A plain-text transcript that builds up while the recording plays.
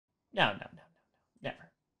No, no, no, no, never.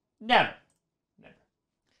 Never.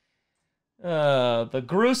 Never. The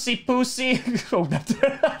Grossi Pussy. Oh, that's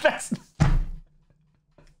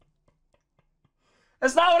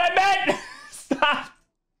not what I meant! Stop!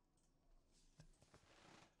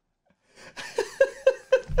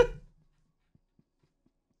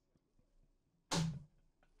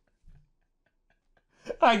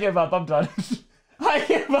 I give up, I'm done. I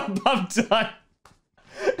give up, I'm done.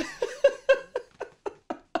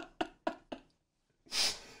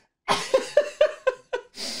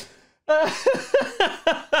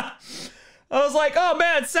 I was like, oh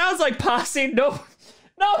man, it sounds like posse. Nope.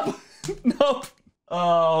 Nope. Nope.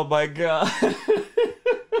 Oh my god.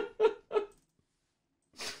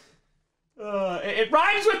 It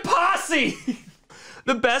rhymes with posse.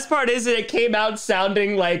 The best part is that it came out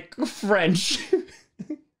sounding like French.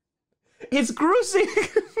 It's Grossi.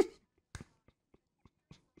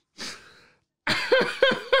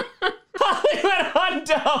 Hollywood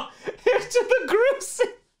Hundo. Here's to the Grossi.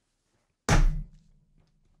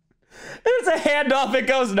 It's a handoff, it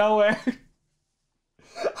goes nowhere.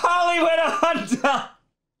 Hollywood Hundo.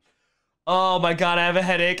 Oh my god, I have a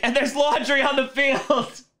headache. And there's laundry on the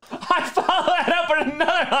field. I follow that up with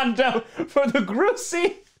another Hundo for the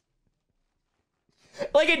Grossi.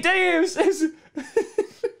 Like it did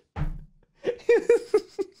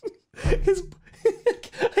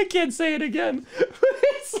I can't say it again.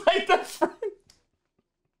 It's like the front.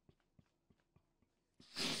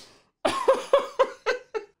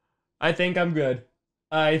 I think I'm good.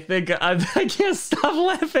 I can't stop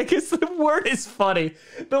laughing because the word is funny.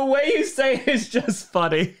 The way you say it is just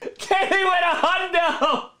funny. Katie with a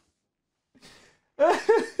hundo!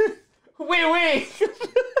 Wee wee!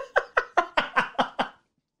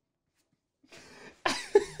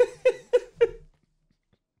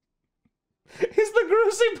 Is the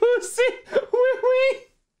Grossi Pussy? Wee wee!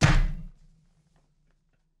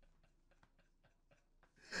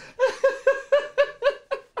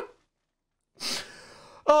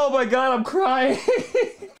 Oh my god, I'm crying.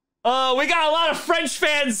 We got a lot of French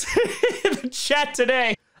fans in the chat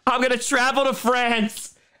today. I'm gonna travel to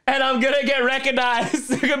France and I'm gonna get recognized.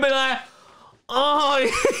 They're gonna be like, oh,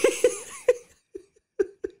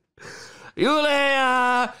 you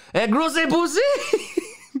a Grossi Pussy?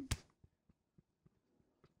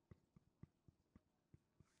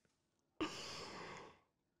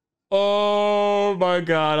 Oh my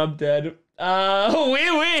god, I'm dead.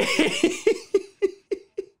 Wee wee.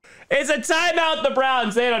 It's a timeout, the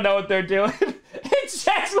Browns. They don't know what they're doing. It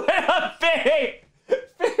checks with a fitting.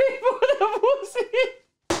 Fitting for the pussy.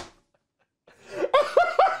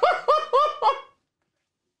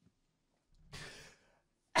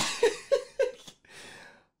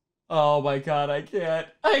 Oh my god, I can't.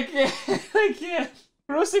 I can't.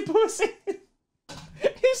 Grossi Pussy.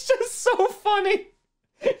 He's just so funny.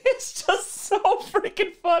 It's just so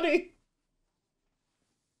freaking funny.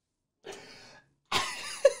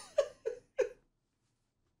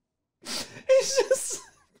 He's just...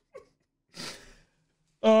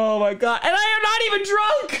 Oh my god. And I am not even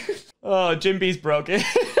drunk! Oh, Jim B's broken.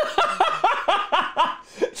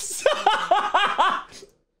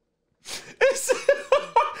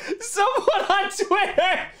 Someone on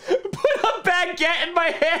Twitter put a baguette in my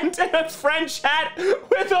hand and a French hat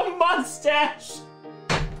with a mustache.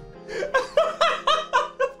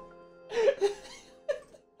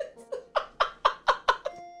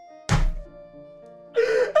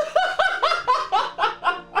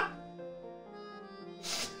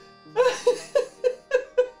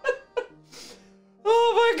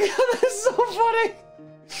 Oh my god, that's so funny.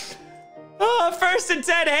 Oh, 1st and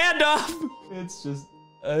 10 handoff. It's just,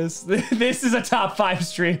 this is a top 5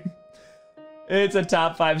 stream. It's a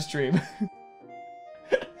top 5 stream.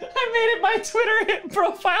 I made it my Twitter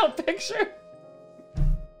profile picture.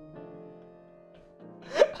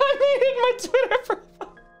 I made it my Twitter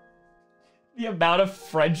profile. The amount of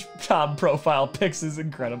French Tom profile pics is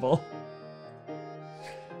incredible.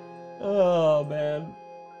 Oh man.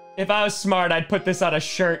 If I was smart, I'd put this on a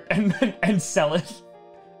shirt and sell it.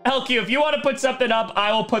 LQ, if you want to put something up,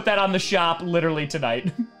 I will put that on the shop literally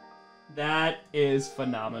tonight. That is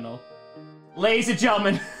phenomenal. Ladies and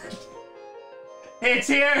gentlemen, it's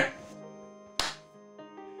here.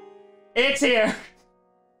 It's here.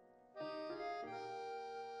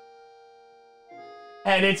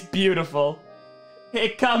 And it's beautiful.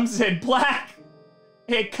 It comes in black.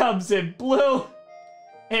 It comes in blue.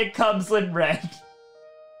 It comes in red.